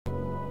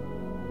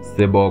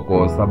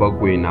Seboko sa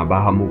Bakwena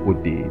ba ha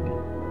Mokoteli.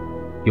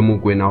 Ke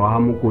Mokwena wa ha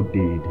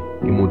Mokoteli,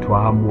 ke motho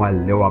wa ha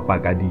Moalle wa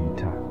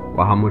Pakaditha,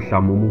 wa ha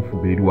Mohlamo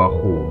Mofubedu wa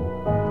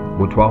Kgomo,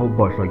 motho wa ho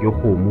bohlwa ke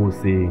kgomo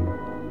hoseng,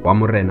 wa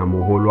morena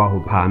Moholo wa ho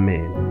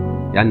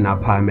phahamela, ya nna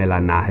phahamela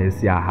naha e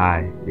se ya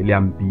hae, e le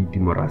ya Mpiti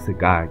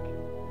Morasekake.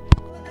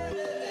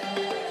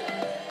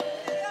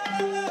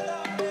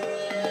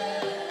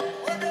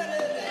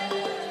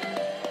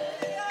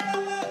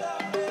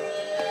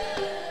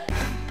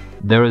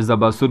 There is a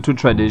Basotho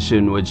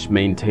tradition which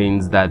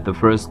maintains that the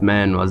first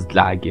man was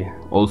Tlake,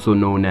 also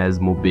known as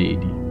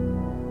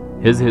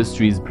Mopeli. His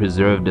history is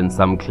preserved in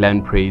some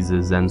clan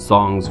praises and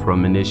songs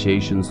from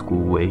initiation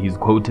school where he's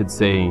quoted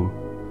saying,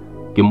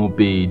 "Ke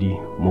Mopeli,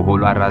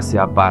 Moholo wa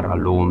Raseapara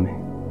lome,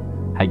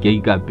 ha ke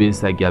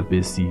ikapesa ke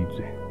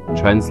apesitsoe."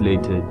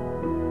 Translated,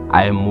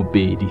 I am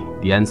Mopeli,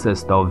 the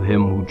ancestor of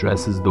him who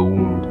dresses the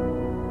wound.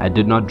 I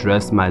did not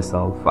dress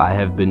myself, I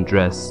have been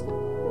dressed.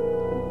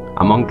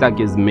 Among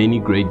Tlake's many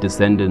great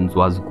descendants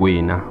was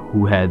Kuena,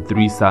 who had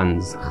 3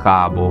 sons,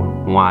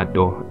 Khabo,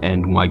 Ngwato,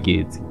 and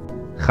Ngwaketsi.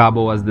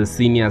 Khabo was the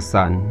senior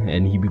son,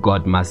 and he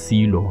begot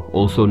Masilo,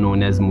 also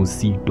known as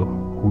Basuto,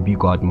 who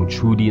begot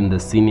Motjhuli in the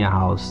senior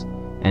house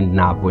and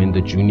Napo in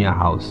the junior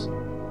house.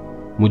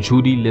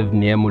 Motjhuli lived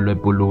near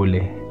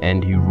Molepolole,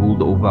 and he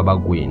ruled over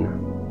Bakwena.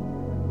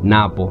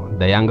 Napo,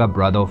 the younger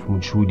brother of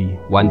Motjhuli,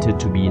 wanted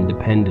to be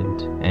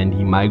independent, and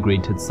he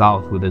migrated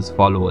south with his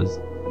followers,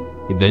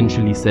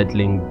 eventually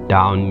settling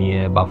down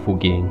near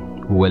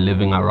Bafokeng, who were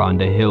living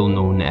around a hill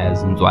known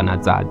as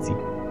Ntsuanatsatsi,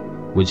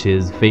 which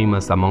is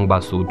famous among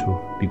Basotho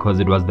because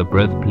it was the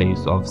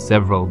birthplace of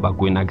several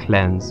Bakwena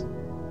clans.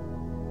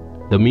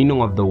 The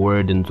meaning of the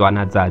word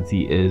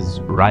Ntsuanatsatsi is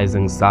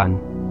rising sun.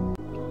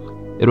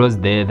 It was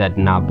there that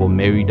Napo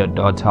married a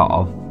daughter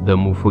of the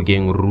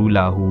Mofokeng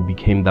ruler who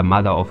became the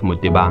mother of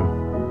Motebang.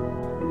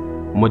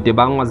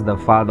 Motebang was the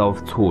father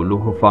of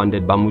Tsholo, who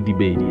founded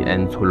Bamudibedi,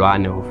 and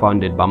Tsolwane, who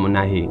founded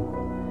Bamonaheng.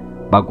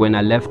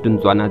 Bakwena left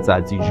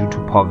Ntsuanatsatsi due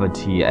to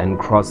poverty and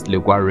crossed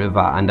Tlake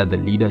River under the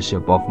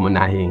leadership of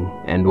Monaheng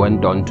and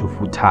went on to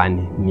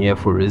Futane near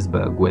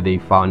Forisberg, where they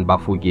found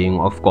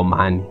Bafokeng of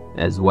Komani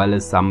as well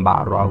as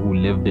Sambarwa, who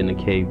lived in a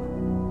cave.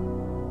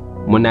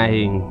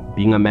 Monaheng,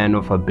 being a man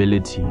of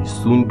ability,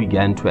 soon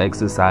began to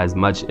exercise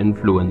much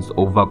influence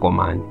over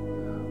Komani,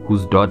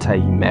 whose daughter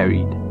he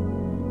married.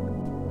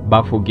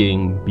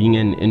 Bafokeng, being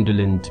an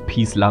indolent,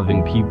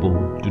 peace-loving people,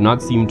 do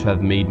not seem to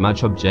have made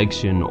much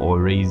objection or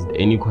raised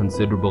any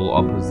considerable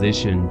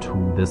opposition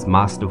to this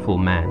masterful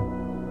man,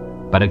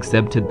 but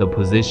accepted the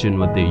position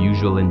with their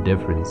usual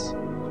indifference.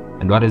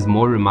 And what is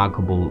more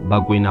remarkable,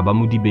 Bakwena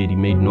Bamudibedi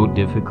made no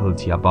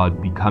difficulty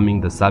about becoming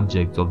the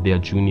subjects of their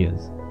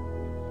juniors.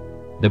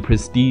 The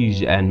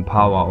prestige and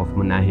power of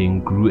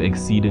Monaheng grew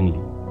exceedingly.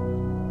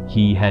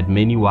 He had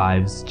many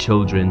wives,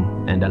 children,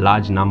 and a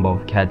large number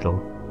of cattle.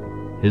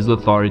 His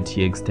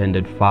authority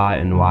extended far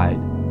and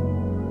wide.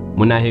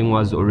 Monaheng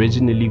was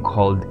originally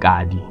called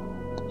Gadi.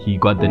 He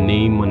got the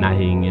name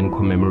Monaheng in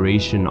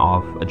commemoration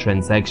of a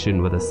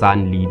transaction with a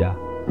San leader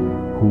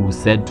who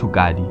said to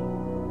Gadi,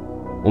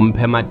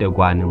 "Umphe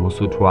matekwane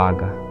mosotho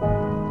waka,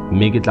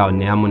 mme ke tla o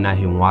neha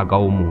Monaheng waka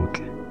o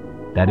motle."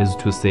 That is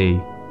to say,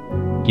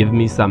 give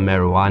me some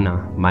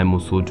marijuana, my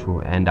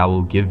Mosotho, and I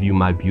will give you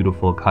my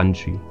beautiful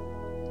country.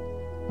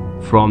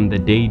 From the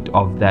date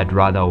of that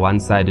rather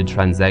one-sided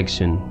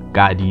transaction,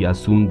 Gadi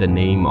assumed the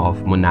name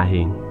of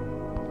Monaheng.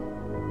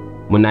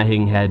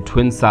 Monaheng had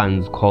twin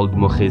sons called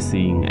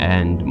Mokhetsi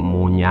and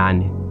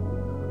Monyane.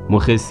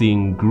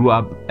 Mokhetsi grew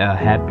up a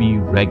happy,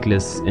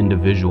 reckless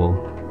individual,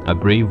 a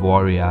brave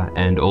warrior,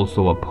 and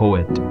also a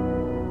poet.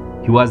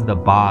 He was the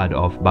bard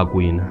of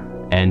Bakwena,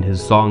 and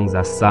his songs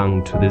are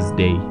sung to this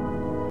day.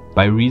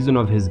 By reason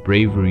of his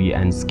bravery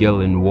and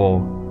skill in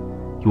war,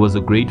 he was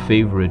a great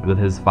favorite with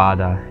his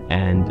father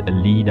and a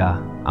leader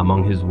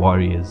among his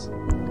warriors.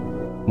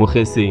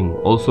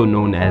 Mokhetsi, also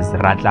known as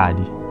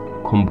Ratladi,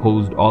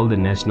 composed all the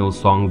national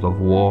songs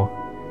of war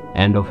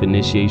and of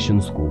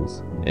initiation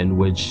schools, in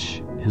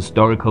which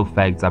historical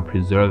facts are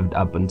preserved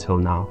up until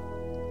now.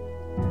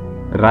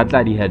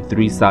 Ratladi had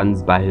 3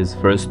 sons by his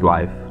first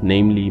wife,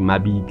 namely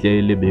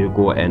Mabitle,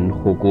 Lebeko, and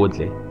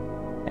Khokotle,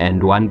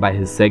 and one by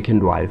his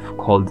second wife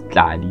called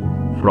Tladi,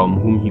 from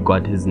whom he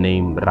got his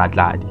name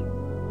Ratladi,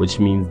 which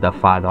means the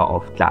father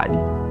of Tladi,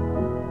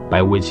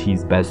 by which he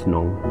is best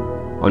known.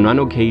 On one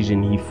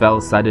occasion, he fell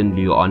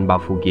suddenly on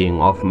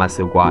Bafokeng of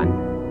Masegwane.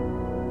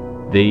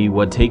 They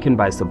were taken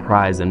by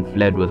surprise and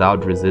fled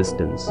without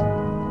resistance,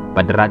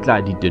 but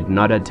Ratladi did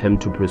not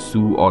attempt to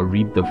pursue or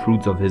reap the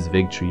fruits of his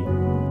victory.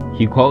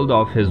 He called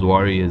off his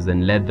warriors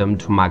and led them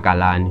to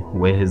Nalane,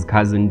 where his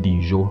cousin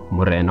Dijo,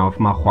 Morena of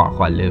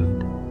Makhwakwa,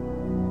 lived.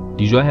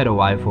 Dijo had a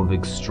wife of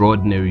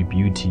extraordinary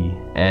beauty,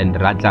 and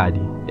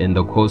Ratladi, in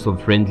the course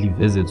of friendly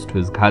visits to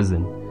his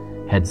cousin,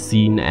 had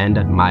seen and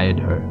admired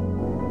her.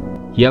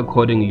 He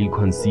accordingly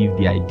conceived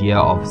the idea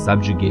of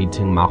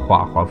subjugating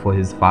Makhwakwa for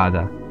his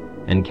father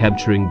and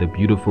capturing the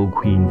beautiful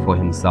queen for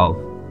himself.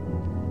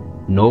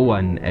 No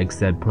one,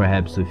 except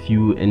perhaps a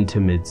few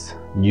intimates,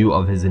 knew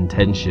of his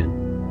intention.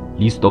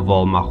 least of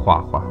all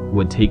Mahwahwa, who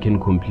were taken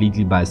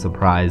completely by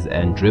surprise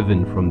and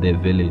driven from their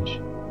village.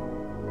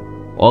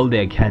 All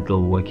their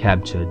cattle were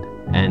captured,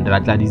 and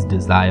Ratladi's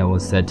desire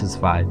was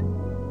satisfied.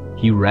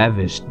 He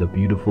ravished the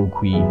beautiful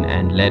queen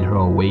and led her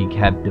away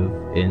captive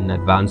in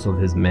advance of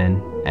his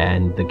men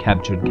and the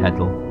captured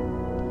cattle.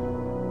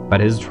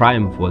 But his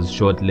triumph was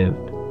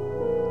short-lived.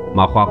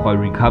 Mahwahwa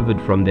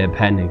recovered from their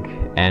panic,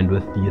 and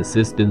with the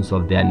assistance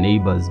of their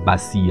neighbors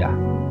Basia,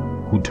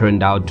 who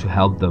turned out to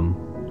help them,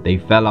 they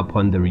fell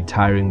upon the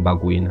retiring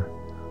Bakwena,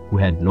 who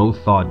had no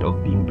thought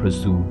of being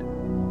pursued,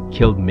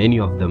 killed many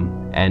of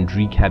them, and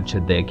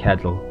recaptured their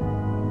cattle.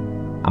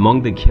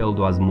 Among the killed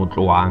was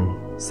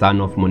Motloang,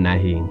 son of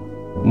Monaheng.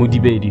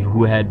 Mudibedi,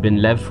 who had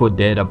been left for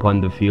dead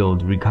upon the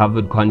field,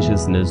 recovered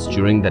consciousness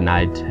during the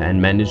night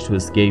and managed to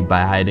escape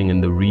by hiding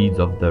in the reeds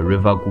of the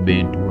river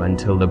Kubedu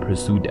until the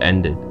pursuit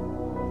ended.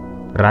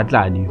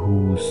 Ratladi,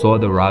 who saw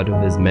the rout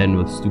of his men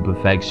with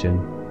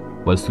stupefaction,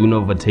 was soon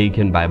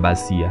overtaken by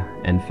Basia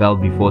and fell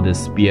before the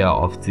spear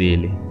of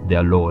Tsele,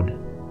 their lord.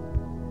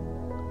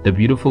 The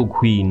beautiful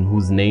queen,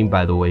 whose name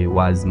by the way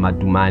was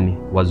Matumani,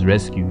 was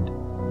rescued,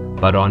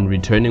 but on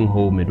returning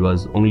home it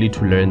was only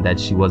to learn that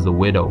she was a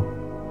widow,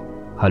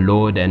 her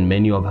lord and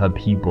many of her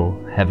people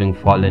having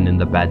fallen in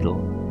the battle.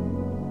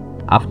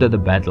 After the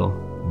battle,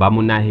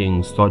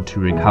 Bamunaheng sought to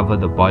recover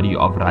the body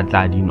of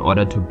Ratladi in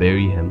order to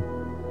bury him,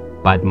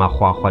 but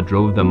Mahwahwa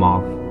drove them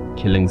off,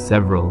 killing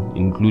several,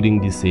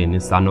 including Disene,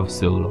 son of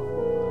Silo,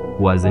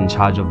 who was in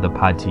charge of the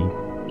party,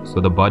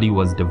 so the body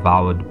was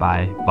devoured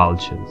by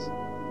vultures.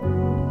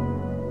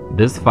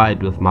 This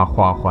fight with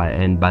Mahwahwa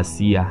and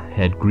Basia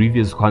had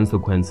grievous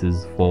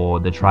consequences for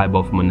the tribe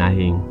of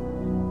Monaheng,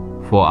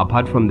 for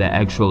apart from their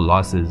actual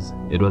losses,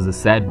 it was a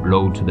sad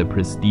blow to the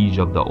prestige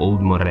of the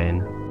old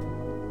Morena.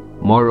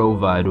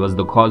 Moreover, it was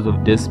the cause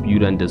of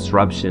dispute and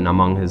disruption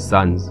among his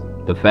sons,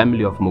 the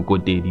family of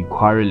Mokoteli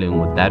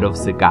quarreling with that of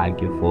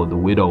Sekake for the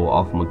widow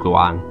of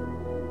Motloang,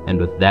 and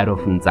with that of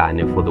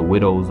Ntsane for the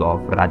widows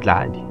of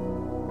Ratladi.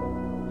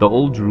 The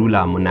old ruler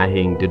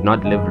Monaheng did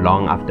not live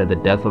long after the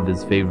death of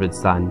his favorite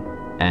son,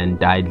 and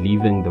died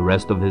leaving the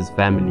rest of his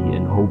family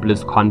in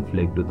hopeless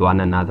conflict with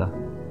one another.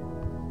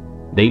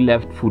 They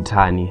left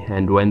Futani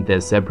and went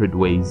their separate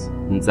ways,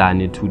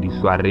 Ntsane to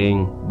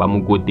Dishwareng,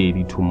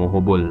 Bamukoteli to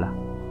Mohobolla,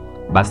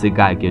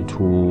 Basekake to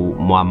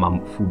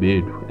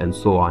Moamafubedu, and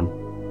so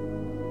on.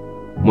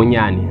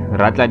 Munyani,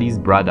 Ratladi's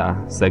brother,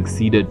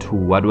 succeeded to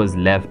what was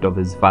left of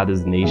his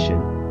father's nation,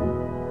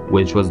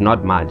 which was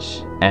not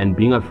much, and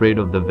being afraid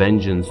of the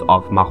vengeance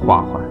of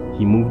Mahwahwa,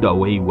 he moved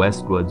away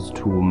westwards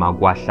to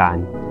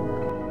Magwahlani.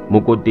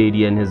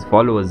 Mokoteli and his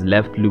followers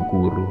left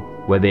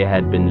Lukuru, where they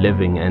had been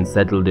living, and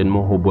settled in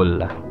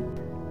Mohobolla.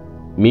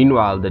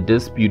 Meanwhile, the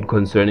dispute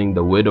concerning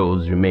the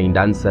widows remained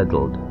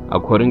unsettled.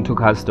 According to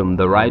custom,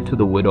 the right to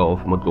the widow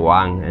of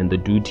Motloang and the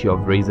duty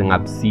of raising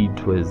up seed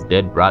to his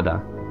dead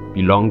brother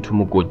belonged to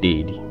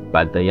Mokoteli,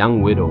 but the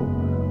young widow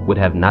would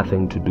have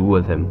nothing to do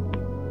with him.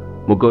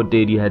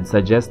 Mokoteli had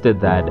suggested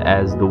that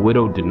as the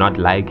widow did not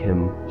like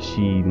him,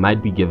 she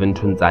might be given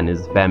to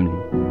Ntsane's family,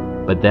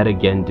 but that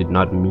again did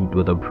not meet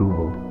with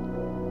approval.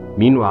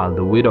 Meanwhile,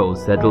 the widow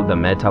settled the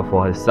matter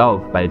for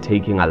herself by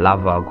taking a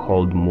lover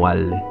called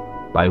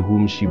Moale, by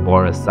whom she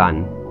bore a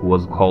son, who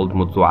was called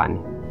Motswane.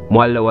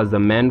 Moale was a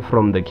man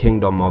from the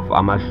kingdom of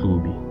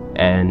Amahlubi,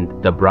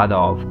 and the brother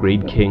of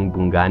great king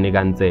Bungane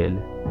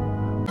Gantsele.